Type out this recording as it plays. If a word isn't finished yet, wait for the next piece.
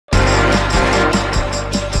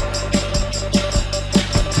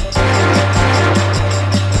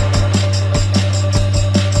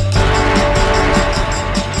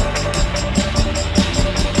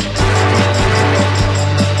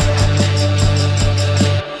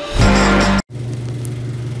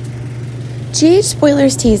GH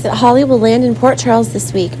spoilers tease that Holly will land in Port Charles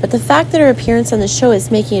this week, but the fact that her appearance on the show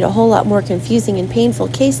is making it a whole lot more confusing and painful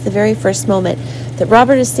case the very first moment that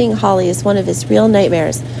Robert is seeing Holly is one of his real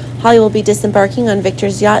nightmares. Holly will be disembarking on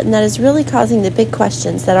Victor's yacht, and that is really causing the big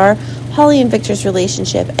questions that are Holly and Victor's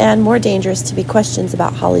relationship, and more dangerous to be questions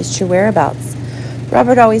about Holly's true whereabouts.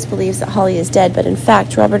 Robert always believes that Holly is dead, but in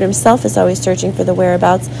fact, Robert himself is always searching for the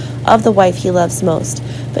whereabouts of the wife he loves most.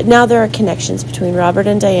 But now there are connections between Robert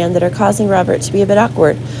and Diane that are causing Robert to be a bit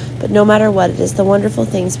awkward. But no matter what, it is the wonderful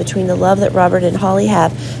things between the love that Robert and Holly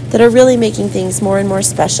have that are really making things more and more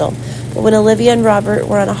special. But when Olivia and Robert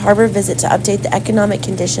were on a harbor visit to update the economic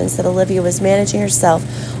conditions that Olivia was managing herself,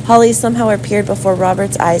 Holly somehow appeared before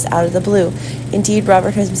Robert's eyes out of the blue. Indeed,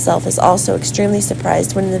 Robert himself is also extremely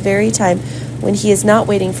surprised when in the very time when he is not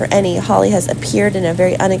waiting for any, Holly has appeared in a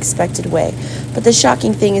very unexpected way. But the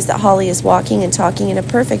shocking thing is that Holly is walking and talking in a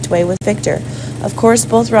perfect way with Victor. Of course,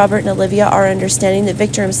 both Robert and Olivia are understanding that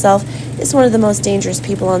Victor himself is one of the most dangerous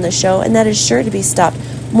people on the show, and that is sure to be stopped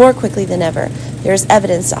more quickly than ever. There is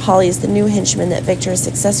evidence that Holly is the new henchman that Victor has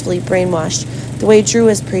successfully brainwashed, the way Drew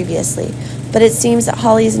was previously. But it seems that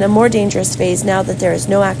Holly is in a more dangerous phase now that there is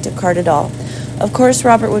no active card at all. Of course,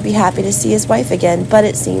 Robert would be happy to see his wife again, but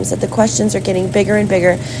it seems that the questions are getting bigger and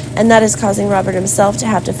bigger, and that is causing Robert himself to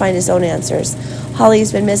have to find his own answers. Holly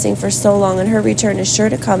has been missing for so long, and her return is sure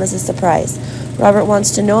to come as a surprise. Robert wants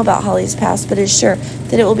to know about Holly's past, but is sure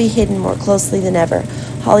that it will be hidden more closely than ever.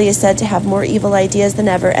 Holly is said to have more evil ideas than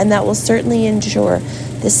ever, and that will certainly ensure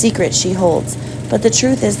the secret she holds. But the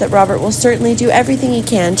truth is that Robert will certainly do everything he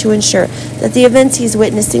can to ensure that the events he's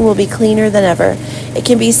witnessing will be cleaner than ever. It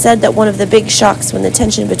can be said that one of the big shocks when the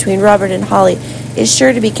tension between Robert and Holly is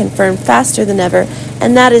sure to be confirmed faster than ever,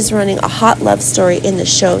 and that is running a hot love story in the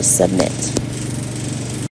show Submit.